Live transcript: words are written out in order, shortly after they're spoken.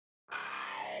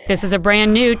This is a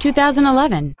brand new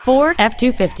 2011 Ford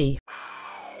F-250.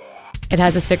 It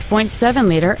has a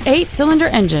 6.7-liter 8-cylinder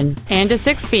engine and a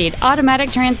 6-speed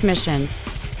automatic transmission.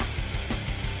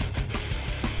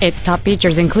 Its top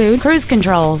features include cruise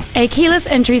control, a keyless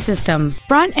entry system,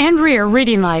 front and rear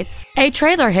reading lights, a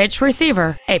trailer hitch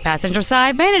receiver, a passenger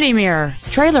side vanity mirror,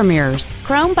 trailer mirrors,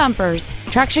 chrome bumpers,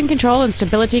 traction control and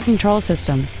stability control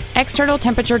systems, external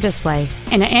temperature display,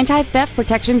 and an anti-theft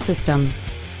protection system.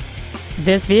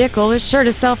 This vehicle is sure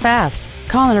to sell fast.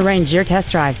 Call and arrange your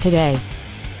test drive today.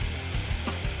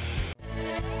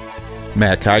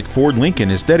 Matt Haik Ford Lincoln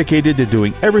is dedicated to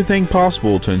doing everything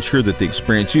possible to ensure that the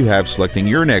experience you have selecting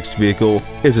your next vehicle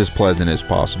is as pleasant as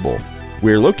possible.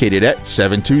 We're located at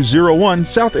 7201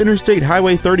 South Interstate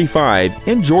Highway 35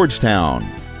 in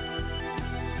Georgetown.